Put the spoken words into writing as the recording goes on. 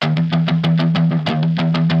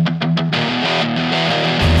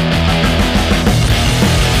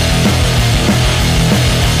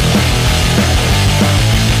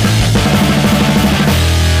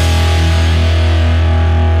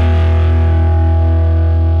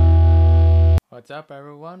What's up,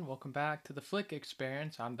 everyone? Welcome back to the Flick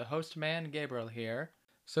Experience. I'm the host man, Gabriel here.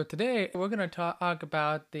 So today we're going to talk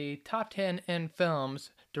about the top 10 in films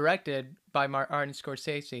directed by Martin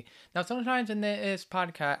Scorsese. Now, sometimes in this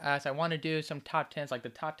podcast, I want to do some top 10s, like the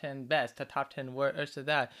top 10 best, the top 10 worst of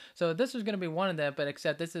that. So this is going to be one of them, but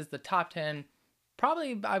except this is the top 10,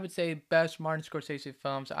 probably I would say best Martin Scorsese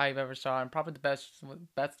films I've ever saw, and probably the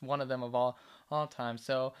best one of them of all time.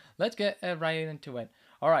 So let's get right into it.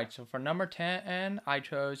 All right, so for number 10, I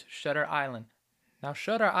chose Shutter Island. Now,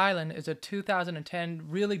 Shutter Island is a 2010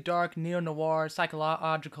 really dark neo-noir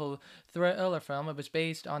psychological thriller film. It was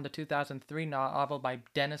based on the 2003 novel by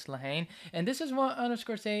Dennis Lehane, and this is one of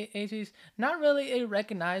Scorsese's not really a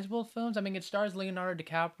recognizable films. I mean, it stars Leonardo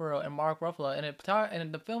DiCaprio and Mark Ruffalo,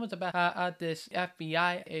 and the film is about this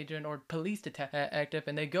FBI agent or police detective,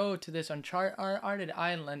 and they go to this uncharted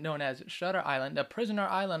island known as Shutter Island, a prisoner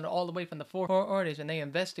island all the way from the 40s, and they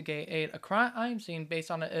investigate a crime scene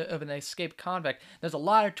based on of an escaped convict. There's a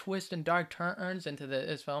lot of twists and dark turns into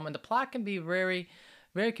this film, and the plot can be very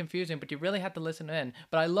confusing, but you really have to listen in.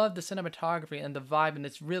 But I love the cinematography and the vibe, and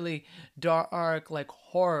this really dark, like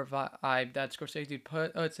horror vibe that Scorsese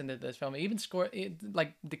puts into this film. Even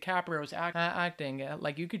like DiCaprio's acting,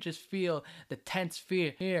 like you could just feel the tense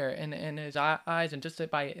fear here in his eyes, and just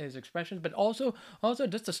by his expressions. But also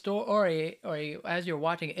just the story, or as you're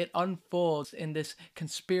watching, it unfolds in this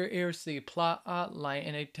conspiracy plot line,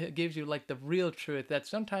 and it gives you like the real truth that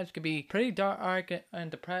sometimes can be pretty dark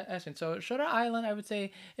and depressing. So Shutter Island, I would say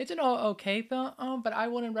it's an okay film, but I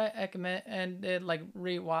wouldn't recommend like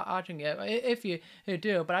re-watching it if you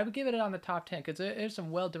do. But I would give it on the top 10 because there's some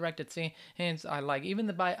well-directed scenes I like, even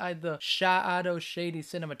the shadow shady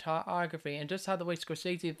cinematography, and just how the way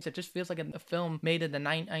Scorsese, it just feels like a film made in the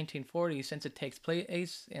 1940s, since it takes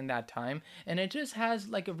place in that time, and it just has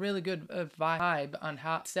like a really good vibe on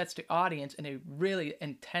how it sets the audience in a really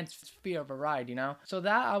intense sphere of a ride, you know. So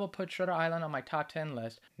that I will put Shutter Island on my top 10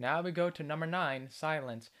 list. Now we go to number 9,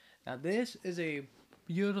 Silence. Now this is a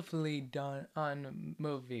beautifully done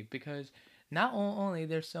movie, because not only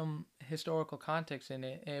there's some historical context in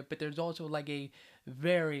it, but there's also like a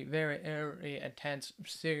very intense,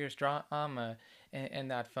 serious drama in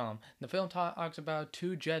that film. The film talks about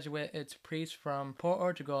two Jesuit priests from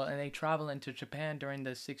Portugal, and they travel into Japan during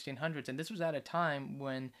the 1600s, and this was at a time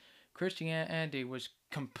when Christianity was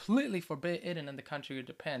completely forbidden in the country of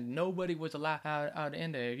Japan. Nobody was allowed out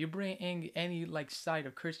in there. If you bring in any like side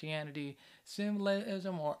of Christianity,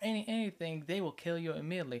 symbolism, or anything, they will kill you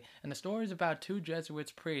immediately. And the story is about two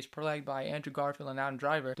Jesuit priests, played by Andrew Garfield and Adam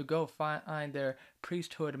Driver, to go find their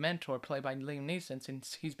priesthood mentor, played by Liam Neeson,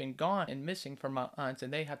 since he's been gone and missing for months,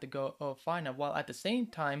 and they have to go find him, while at the same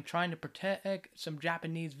time trying to protect some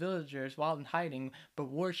Japanese villagers while in hiding, but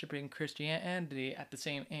worshiping Christianity at the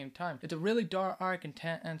same time. It's a really dark and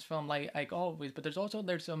intense film, like always, but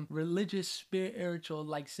there's some religious, spiritual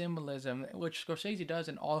like symbolism, which Scorsese does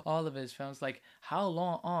in all of his films. Like, how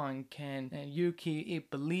long can you keep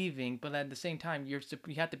believing, but at the same time you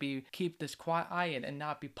have to keep this quiet and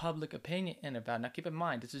not be public opinion about it. Now keep in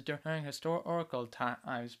mind, this is during historical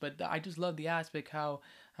times, but I just love the aspect how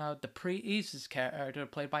the priest's character,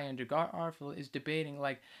 played by Andrew Garfield, is debating,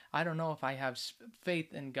 like, I don't know if I have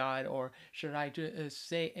faith in God, or should I just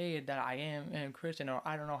say that I am Christian, or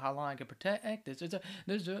I don't know how long I can protect this.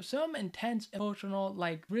 There's some intense, emotional,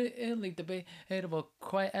 like really debatable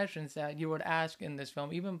questions that you would ask in this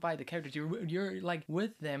film, even by the characters. You're like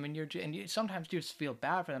with them, and you sometimes just feel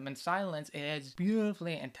bad for them. And Silence is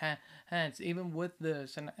beautifully intense, even with the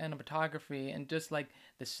cinematography and just like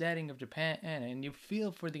the setting of Japan, and you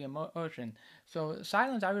feel for the emotion. So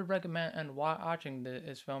Silence, I would recommend watching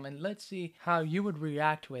this film, and let's see how you would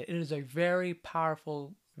react to it. It is a very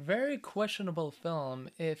powerful, very questionable film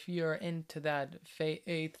if you're into that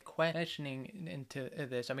faith questioning into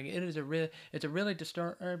this. I mean, it's a really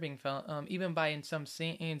disturbing film, even by in some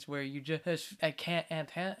scenes where you just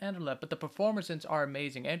can't handle it. But the performances are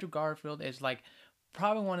amazing. Andrew Garfield is like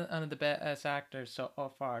probably one of the best actors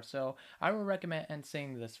so far, so I would recommend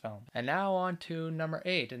seeing this film. And now on to number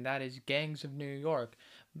 8, and that is Gangs of New York.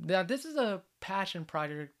 Now this is a passion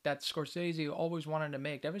project that Scorsese always wanted to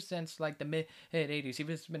make ever since like the mid 80s.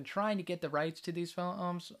 He's been trying to get the rights to these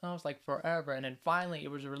films like forever, and then finally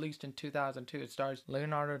it was released in 2002. It stars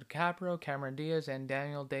Leonardo DiCaprio, Cameron Diaz, and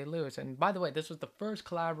Daniel Day-Lewis. And by the way, this was the first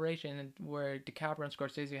collaboration where DiCaprio and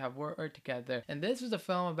Scorsese have worked together. And this is a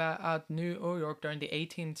film about New York during the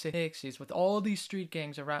 1860s, with all these street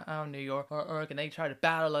gangs around New York, and they try to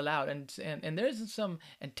battle it out. And there's some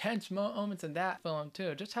intense moments in that film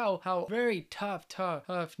too. Just how very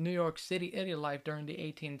tough New York City life during the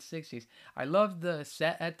 1860s. I love the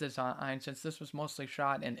set design, since this was mostly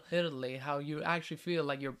shot in Italy, how you actually feel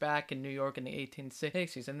like you're back in New York in the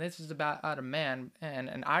 1860s. And this is about a man, and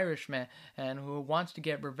an Irishman, and who wants to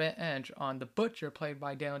get revenge on the butcher played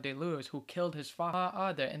by Daniel Day-Lewis, who killed his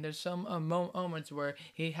father. And there's some moments where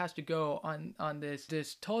he has to go on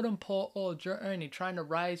this totem pole journey, trying to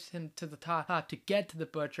rise him to the top to get to the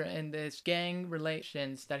butcher, and this gang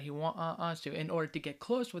relations that he wants to, in order to get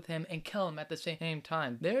close with him and kill him at the same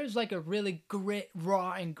time. There's like a really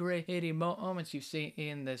raw and gritty moments you see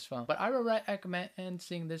in this film. But I would recommend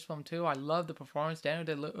seeing this film too. I love the performance. Daniel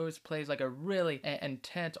Day-Lewis plays like a really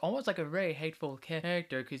intense, almost like a very hateful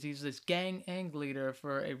character, because he's this gang leader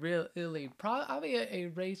for a really probably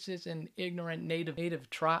a racist and ignorant native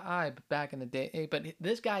tribe back in the day. But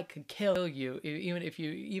this guy could kill you even if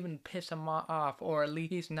you even piss him off, or at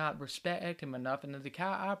least not respect him enough. And as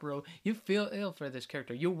DiCaprio, you feel ill for this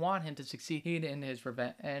character. You want him to succeed in his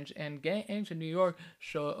revenge. And Gangs of New York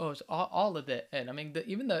shows all of it. And I mean,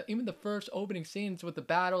 even the first opening scenes with the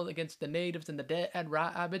battle against the natives and the dead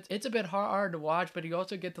rabbits, it's a bit hard to watch. But you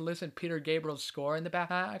also get to listen to Peter Gabriel's score in the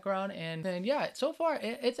background. And yeah, so far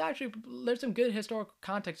it's actually, there's some good historical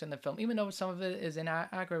context in the film, even though some of it is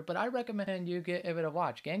inaccurate. But I recommend you give it a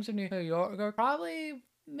watch. Gangs of New York are probably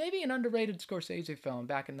maybe an underrated Scorsese film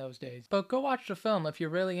back in those days. But go watch the film if you're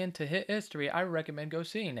really into history. I recommend go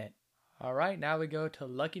seeing it. Alright, now we go to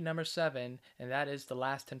lucky number 7, and that is The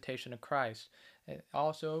Last Temptation of Christ.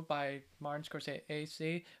 Also by Martin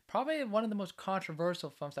Scorsese, probably one of the most controversial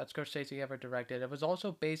films that Scorsese ever directed. It was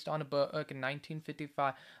also based on a book in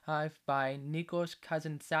 1955 by Nikos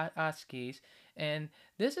Kazantzakis. And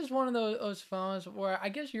this is one of those films where I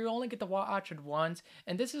guess you only get to watch it once.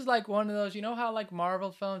 And this is like one of those, you know how like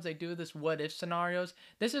Marvel films, they do this what if scenarios?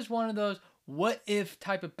 This is one of those what if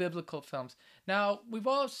type of biblical films. Now, we've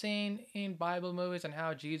all seen in Bible movies and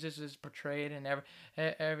how Jesus is portrayed and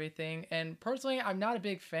everything. And personally, I'm not a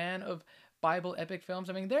big fan of Bible epic films.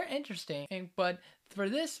 I mean, they're interesting, but for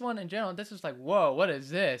this one in general, this is like, whoa, what is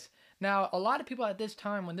this? Now, a lot of people at this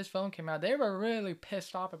time when this film came out, they were really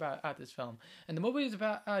pissed off about this film. And the movie is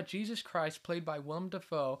about Jesus Christ, played by Willem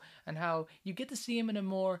Dafoe, and how you get to see him in a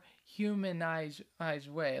more humanized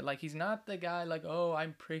way. Like, he's not the guy like, oh,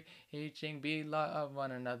 I'm preaching, be love one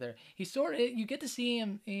another. He's sort of, you get to see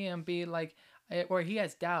him be like, where he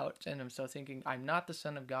has doubts in himself, thinking, I'm not the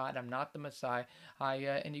Son of God, I'm not the Messiah.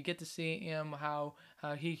 And you get to see him how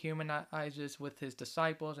he humanizes with his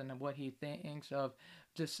disciples and what he thinks of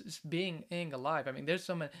just being alive. I mean, there's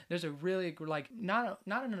a really like not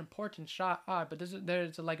an important shot, but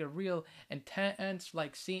there's like a real intense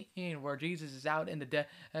like scene where Jesus is out in the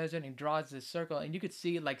desert and he draws this circle, and you could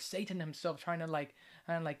see like Satan himself trying to like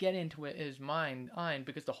get into his mind,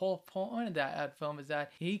 because the whole point of that film is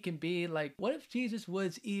that he can be like, what if Jesus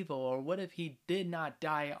was evil, or what if he did not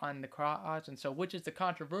die on the cross? And so, which is the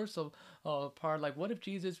controversial part, like, what if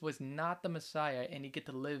Jesus was not the Messiah and he get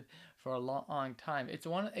to live for a long time? It's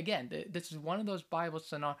this is one of those Bible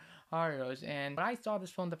scenarios, and when I saw this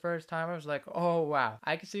film the first time, I was like, oh wow,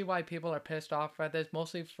 I can see why people are pissed off at this,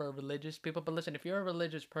 mostly for religious people. But listen, if you're a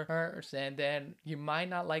religious person, then you might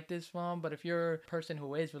not like this film. But if you're a person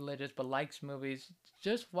who is religious but likes movies,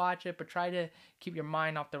 just watch it, but try to keep your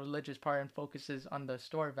mind off the religious part and focuses on the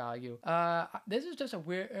story value. This is just a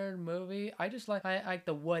weird movie. I like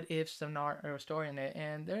the what if scenario story in it,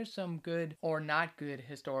 and there's some good or not good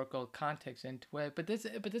historical context into it. But this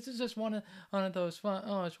is just one of those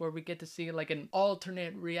films where we get to see like an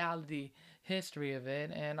alternate reality history of it,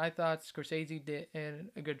 and I thought Scorsese did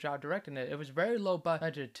a good job directing it. It was very low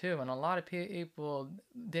budget too, and a lot of people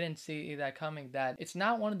didn't see that coming. That it's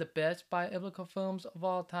not one of the best biblical films of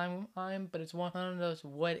all time, but it's one of those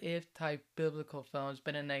what if type biblical films,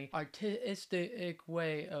 but in a artistic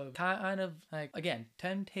way of kind of like, again,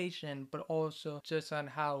 temptation, but also just on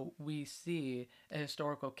how we see a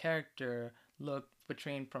historical character look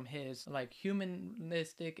between from his like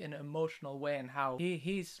humanistic and emotional way, and how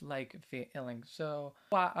he's like feeling. So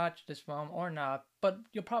watch this film or not, but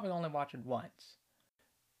you'll probably only watch it once.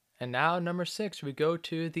 And now, number 6, we go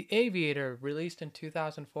to The Aviator, released in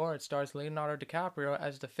 2004. It stars Leonardo DiCaprio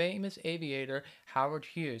as the famous aviator Howard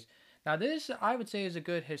Hughes. Now this I would say is a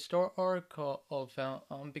good historical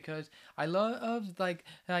film because I love like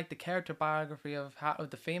the character biography of how of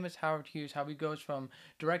the famous Howard Hughes, how he goes from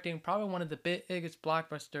directing probably one of the biggest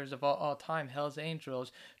blockbusters of all time, Hell's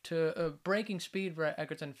Angels, to breaking speed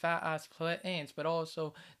records and fat ass planes, but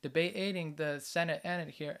also debating the Senate and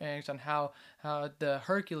hearings on how the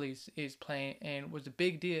Hercules is playing and was a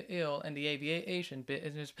big deal in the aviation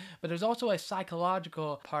business. But there's also a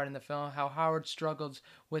psychological part in the film, how Howard struggles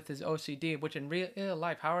with his OCD, which in real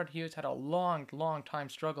life, Howard Hughes had a long time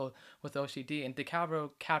struggle with OCD, and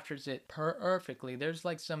DiCaprio captures it perfectly. There's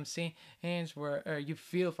like some scenes where you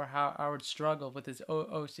feel for how Howard struggled with his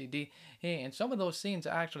OCD, and some of those scenes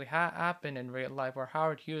actually happen in real life, where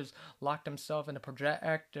Howard Hughes locked himself in a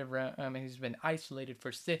projector room and he's been isolated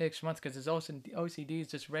for 6 months because his OCD is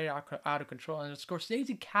just right out of control. And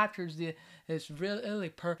Scorsese captures this really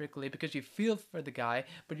perfectly because you feel for the guy,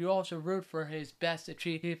 but you also root for his best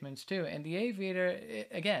achievements too. And The Aviator,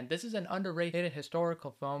 again, this is an underrated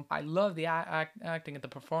historical film. I love the acting and the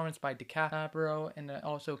performance by DiCaprio and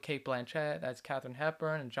also Kate Blanchett as Katharine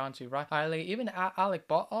Hepburn and John C. Reilly, even Alec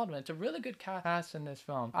Baldwin. It's a really good cast in this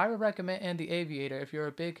film. I would recommend The Aviator if you're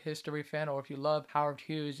a big history fan or if you love Howard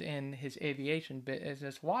Hughes in his aviation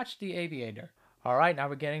business. Watch The Aviator. All right, now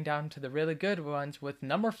we're getting down to the really good ones with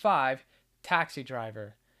number 5, Taxi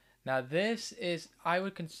Driver. Now this is, I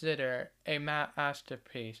would consider, a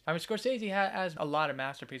masterpiece. I mean, Scorsese has a lot of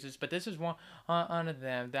masterpieces, but this is one of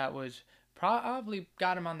them that was probably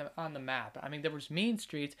got him on the map. I mean, there was Mean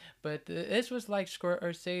Streets, but this was like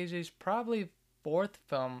Scorsese's probably fourth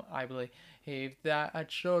film, I believe,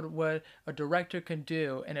 that showed what a director can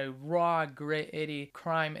do in a raw, gritty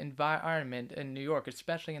crime environment in New York,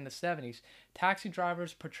 especially in the 70s. Taxi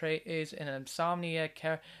Drivers portrays an insomniac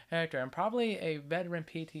character and probably a veteran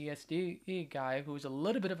PTSD guy who's a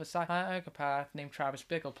little bit of a psychopath named Travis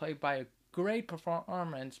Bickle, played by a great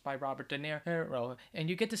performance by Robert De Niro, and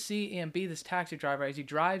you get to see him be this taxi driver as he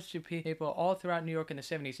drives to people all throughout New York in the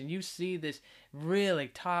 70s, and you see this really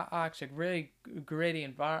toxic, really gritty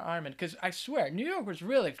environment, because I swear, New York was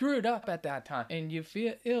really screwed up at that time, and you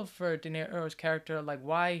feel ill for De Niro's character, like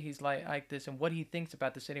why he's like this, and what he thinks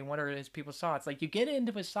about the city, and what are his people's thoughts. Like, you get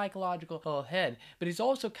into his psychological head, but he's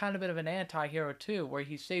also kind of a bit of an anti-hero too, where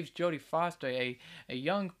he saves Jodie Foster, a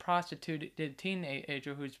young prostituted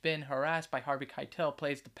teenager who's been harassed by Harvey Keitel,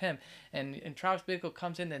 plays the pimp, and Travis Bickle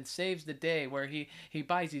comes in and saves the day, where he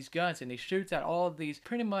buys these guns and he shoots at all of these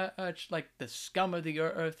pretty much like the scum of the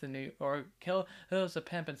earth in New York, kills the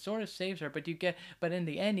pimp and sort of saves her, but in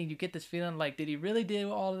the ending you get this feeling like, did he really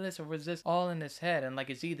do all of this, or was this all in his head, and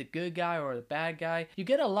like, is he the good guy or the bad guy? You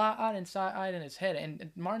get a lot out inside in his head,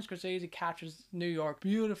 and Martin Scorsese captures New York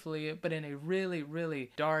beautifully, but in a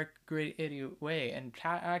really dark, gritty way. And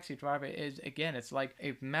Taxi Driver is, again, it's like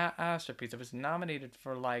a masterpiece. It was nominated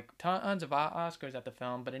for like tons of Oscars at the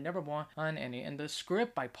film, but it never won any. And the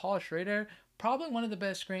script by Paul Schrader, probably one of the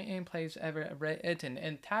best screenplays ever written.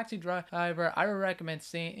 And Taxi Driver, I would recommend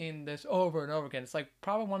seeing this over and over again. It's like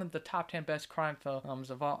probably one of the top 10 best crime films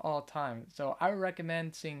of all time. So I would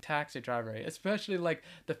recommend seeing Taxi Driver, especially like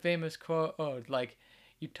the famous quote, like,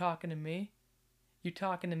 "You talking to me? You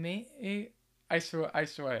talking to me?" I swear.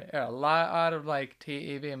 Yeah, a lot of like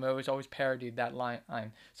TV and movies always parodied that line.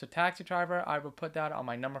 So Taxi Driver, I will put that on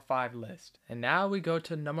my number 5 list. And now we go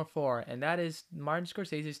to number 4, and that is Martin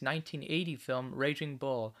Scorsese's 1980 film Raging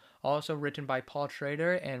Bull, also written by Paul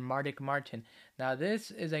Schrader and Martin. Now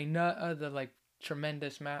this is another like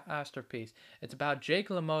tremendous masterpiece. It's about Jake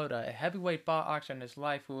LaMotta, a heavyweight boxer in his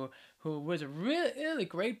life who was a really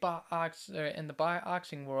great boxer in the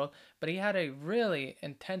boxing world, but he had a really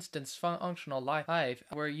intense, dysfunctional life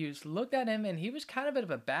where you looked at him and he was kind of a bit of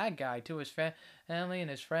a bad guy to his family and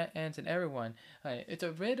his friends and everyone. It's a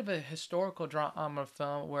bit of a historical drama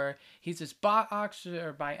film where he's this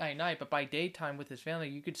boxer by night, but by daytime with his family,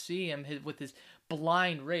 you could see him with his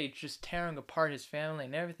blind rage just tearing apart his family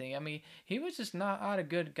and everything. I mean, he was just not a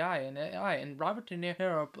good guy, and Robert De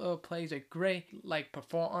Niro plays a great like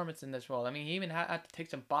performance in this role. I mean, he even had to take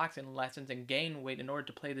some boxing lessons and gain weight in order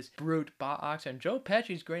to play this brute boxer. And Joe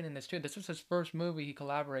Pesci's great in this too. This was his first movie he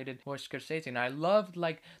collaborated with Scorsese, and I loved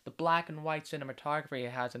like the black and white cinematography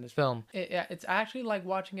it has in this film. It's actually like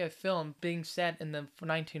watching a film being set in the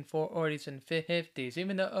 1940s and 50s,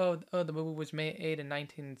 even though the movie was made in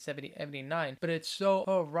 1979, but it's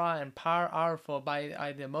so raw and powerful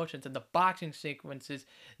by the emotions, and the boxing sequences,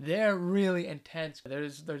 they're really intense.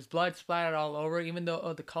 There's blood splattered all over, even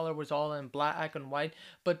though the color was all in black and white,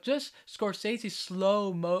 but just Scorsese's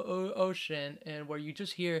slow motion, and where you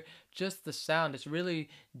just hear just the sound, this really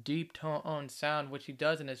deep tone sound, which he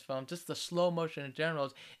does in his film, just the slow motion in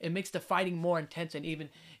general, it makes the fighting more intense and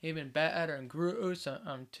even better and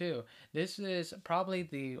gruesome too. This is probably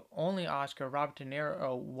the only Oscar Robert De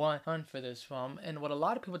Niro won for this film, and what a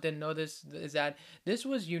lot of people didn't know this is that this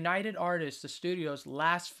was United Artists, the studio's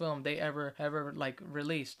last film they ever like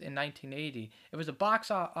released in 1980. It was a box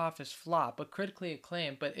office flop, but critically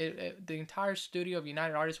acclaimed. But the entire studio of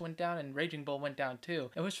United Artists went down, and Raging Bull went down too.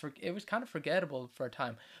 It was kind of forgettable for a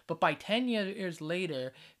time, but by 10 years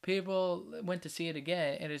later, people went to see it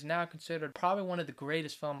again. It is now considered probably one of the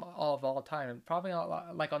greatest films of all time. Probably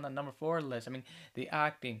like on the number 4 list. I mean, the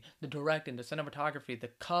acting, the directing, the cinematography, the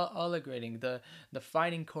color grading, the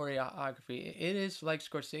fighting choreography. It is like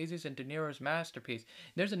Scorsese's and De Niro's masterpiece.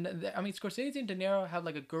 Scorsese and De Niro have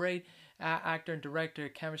like a great actor and director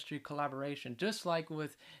chemistry collaboration, just like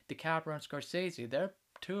with DiCaprio and Scorsese. They're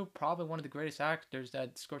two probably one of the greatest actors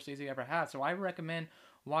that Scorsese ever had. So I recommend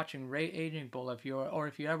watching Raging Bull if you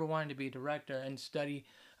ever wanted to be a director and study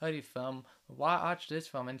film. Watch this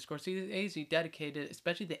film. And Scorsese dedicated,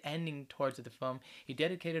 especially the ending towards the film, he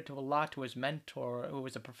dedicated to a lot to his mentor, who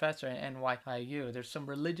was a professor at NYU. There's some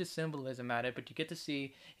religious symbolism at it, but you get to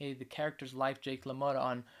see the character's life, Jake LaMotta,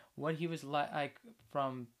 on what he was like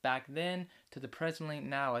from back then to the presently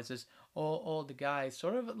now as this old guy,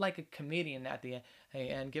 sort of like a comedian at the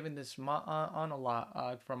end, giving this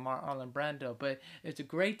monologue from Marlon Brando. But it's a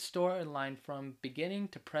great storyline from beginning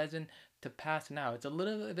to present to past now. It's a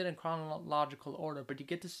little bit in chronological order, but you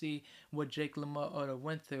get to see what Jake LaMotta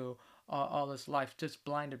went through all his life, just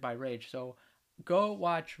blinded by rage. So go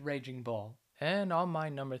watch Raging Bull. And on my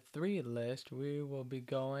number 3 list, we will be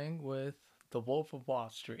going with The Wolf of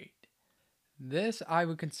Wall Street. This I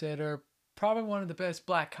would consider probably one of the best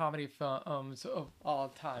black comedy films of all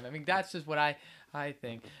time. I mean, that's just what I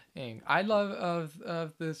think. I love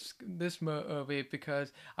of this movie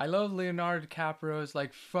because I love Leonardo DiCaprio's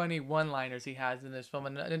like funny one-liners he has in this film,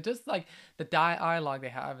 and just like the dialogue they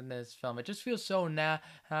have in this film. It just feels so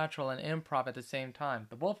natural and improv at the same time.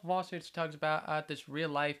 The Wolf of Wall Street talks about this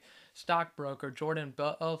real-life stockbroker, Jordan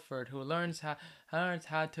Belfort, who learns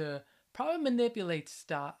how to probably manipulate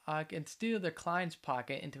stock and steal their client's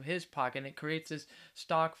pocket into his pocket. And it creates this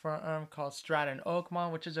stock firm called Stratton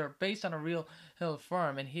Oakmont, which is based on a real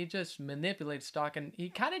firm. And he just manipulates stock, and he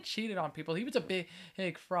kind of cheated on people. He was a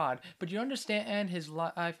big fraud. But you understand his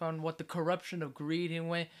life on what the corruption of greed he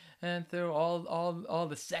went and through, all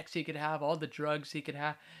the sex he could have, all the drugs he could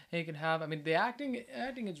have. I mean, the acting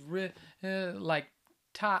is real like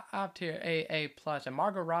top tier A plus, and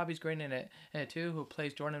Margot Robbie's great in it too, who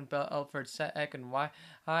plays Jordan Belfort's second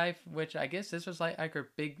wife, which I guess this was like her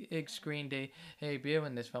big screen debut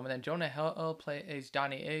in this film. And then Jonah Hill plays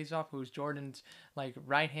Donnie Azoff, who's Jordan's like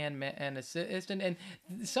right hand man and assistant, and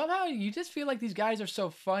somehow you just feel like these guys are so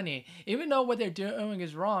funny, even though what they're doing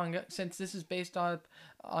is wrong, since this is based on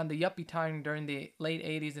the yuppie time during the late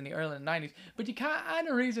 80s and the early 90s. But you kind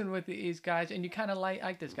of reason with these guys, and you kind of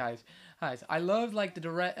like this guys. I love like the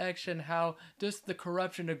direction, how just the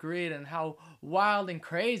corruption of greed and how wild and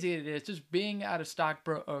crazy it is just being at a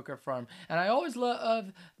stockbroker firm. And I always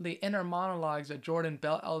love the inner monologues that Jordan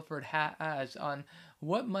Belfort has on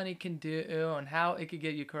what money can do and how it could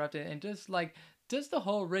get you corrupted, and just the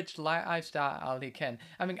whole rich lifestyle he can.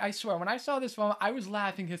 I mean, I swear, when I saw this film, I was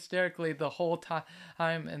laughing hysterically the whole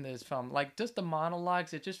time in this film. Like, just the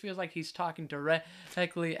monologues, it just feels like he's talking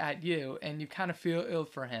directly at you, and you kind of feel ill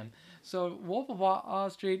for him. So, Wolf of Wall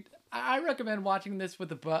Street, I recommend watching this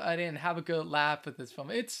with a buddy and have a good laugh with this film.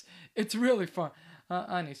 It's really fun,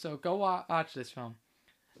 honey. So, go watch this film.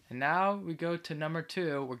 And now we go to number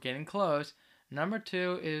 2. We're getting close. Number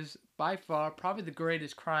 2 is by far probably the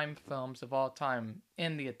greatest crime films of all time.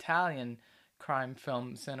 In the Italian crime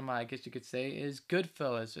film cinema, I guess you could say, is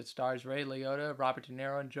Goodfellas. It stars Ray Liotta, Robert De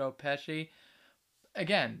Niro, and Joe Pesci.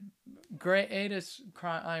 Again, greatest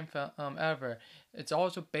crime film ever. It's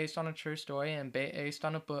also based on a true story and based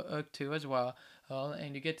on a book too as well.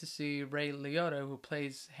 And you get to see Ray Liotta, who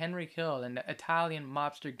plays Henry Hill, an Italian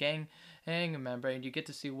mobster gang member, and you get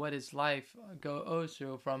to see what his life goes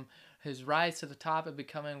through, from his rise to the top of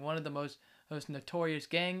becoming one of the most notorious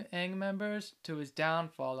gang members to his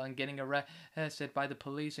downfall and getting arrested by the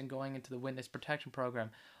police and going into the witness protection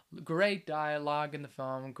program. Great dialogue in the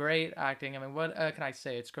film, great acting. I mean, what can I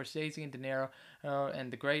say? It's Scorsese and De Niro,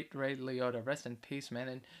 and the great Ray Liotta. Rest in peace, man.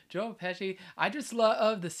 And Joe Pesci, I just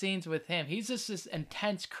love the scenes with him. He's just this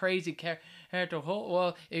intense, crazy character.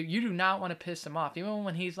 Well, you do not want to piss him off, even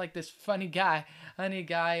when he's like this funny guy,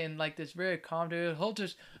 and like this very calm dude.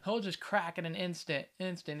 He'll just crack in an instant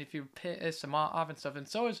if you piss him off and stuff. And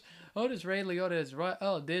so does Ray Liotta as well.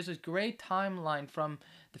 Oh, there's this great timeline from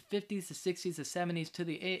the 50s, the 60s, the 70s to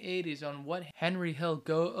the 80s on what Henry Hill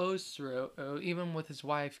goes through, even with his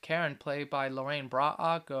wife Karen, played by Lorraine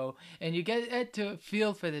Bracco, and you get to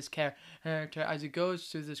feel for this character as he goes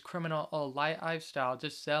through this criminal lifestyle,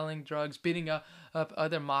 just selling drugs, beating up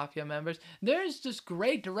other mafia members. There's just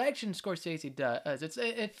great direction Scorsese does.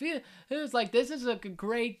 It feels like this is a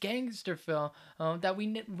great gangster film that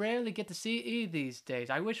we rarely get to see these days.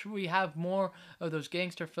 I wish we have more of those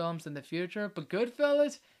gangster films in the future, but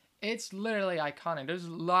Goodfellas, it's literally iconic. There's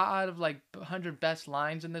a lot of like 100 best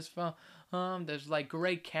lines in this film. There's like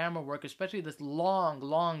great camera work, especially this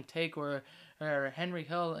long take where Henry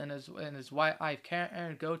Hill and his wife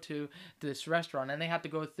Karen go to this restaurant, and they have to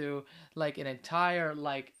go through like an entire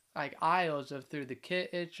like aisles of through the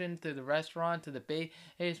kitchen, through the restaurant, to the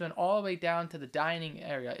basement, all the way down to the dining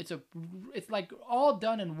area. It's like all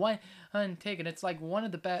done in one take, and it's like one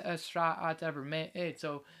of the best shots ever made.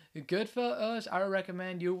 So Goodfellas, I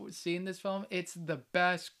recommend you seeing this film. It's the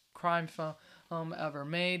best crime film ever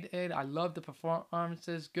made. I love the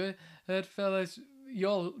performances. Goodfellas.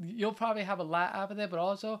 You'll probably have a laugh with it, but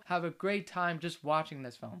also have a great time just watching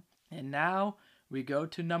this film. And now we go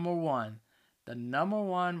to number one. The number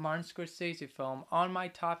one Martin Scorsese film on my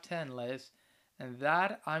top 10 list, and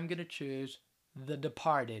that I'm going to choose The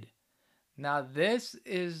Departed. Now, this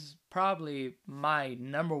is probably my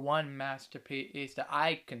number one masterpiece that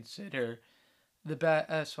I consider the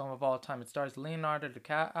best film of all time. It stars Leonardo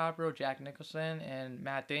DiCaprio, Jack Nicholson, and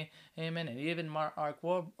Matt Damon, and even Mark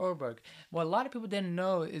Wahlberg. What a lot of people didn't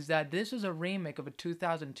know is that this is a remake of a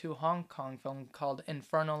 2002 Hong Kong film called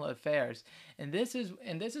Infernal Affairs, and this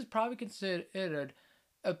is probably considered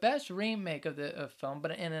a best remake of the film,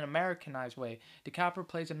 but in an Americanized way. DiCaprio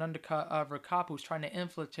plays an undercover cop who's trying to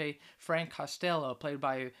infiltrate Frank Costello, played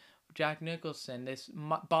by Jack Nicholson, this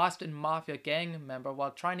Boston Mafia gang member,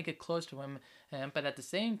 while trying to get close to him. But at the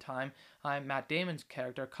same time, Matt Damon's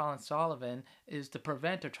character, Colin Sullivan, is the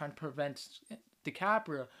preventer, trying to prevent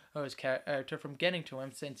DiCaprio's character from getting to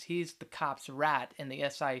him, since he's the cop's rat in the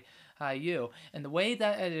SIU. And the way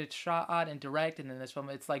that it's shot and directed in this film,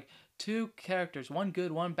 it's like two characters, one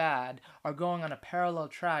good, one bad, are going on a parallel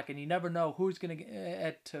track, and you never know who's going to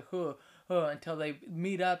get to who until they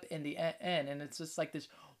meet up in the end. And it's just like this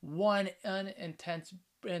one intense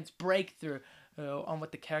breakthrough on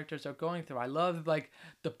what the characters are going through. I love like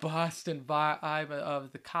the Boston vibe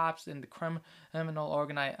of the cops and the criminal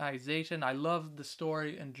organization. I love the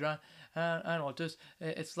story and I don't know, just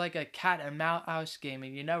it's like a cat and mouse game,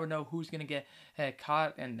 and you never know who's gonna get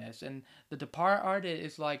caught in this. And The Departed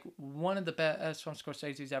is like one of the best films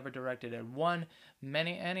Scorsese's ever directed. It won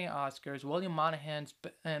many Oscars. William Monahan's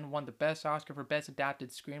and won the best Oscar for best adapted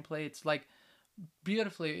screenplay. It's like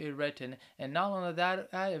beautifully written, and not only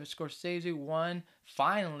that, Scorsese won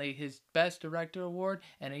finally his Best Director award,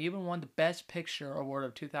 and he even won the Best Picture award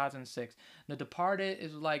of 2006. The Departed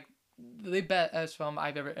is like the best film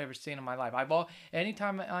I've ever seen in my life.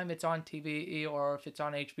 Anytime it's on TV or if it's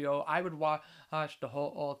on HBO, I would watch the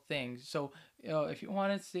whole thing. So if you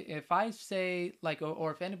want to see, if I say like,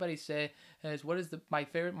 or if anybody says what is my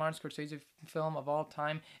favorite Martin Scorsese film of all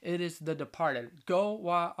time, it is The Departed. Go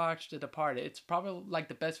watch The Departed. It's probably like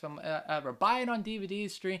the best film ever. Buy it on DVD,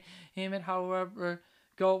 stream it, however.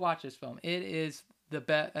 Go watch this film. It is the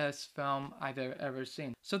best film I've ever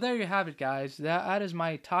seen. So there you have it, guys. That is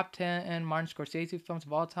my top 10 and Martin Scorsese films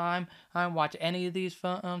of all time. Watch any of these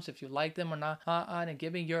films if you like them or not, and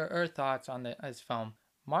give me your thoughts on this film.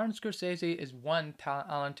 Martin Scorsese is one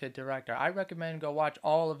talented director. I recommend go watch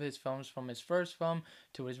all of his films, from his first film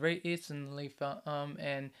to his recently film.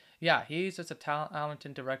 And yeah, he's just a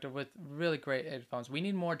talented director with really great films. We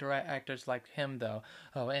need more directors like him, though.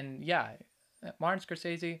 Oh, and yeah, Martin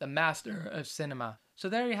Scorsese, the master of cinema. So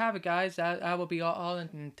there you have it, guys. That will be all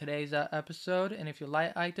in today's episode. And if you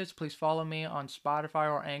like this, please follow me on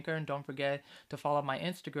Spotify or Anchor. And don't forget to follow my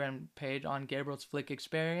Instagram page on Gabriel's Flick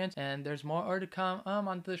Experience. And there's more to come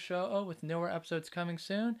on the show with newer episodes coming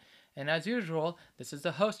soon. And as usual, this is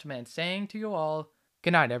the host man saying to you all,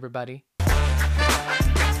 good night, everybody.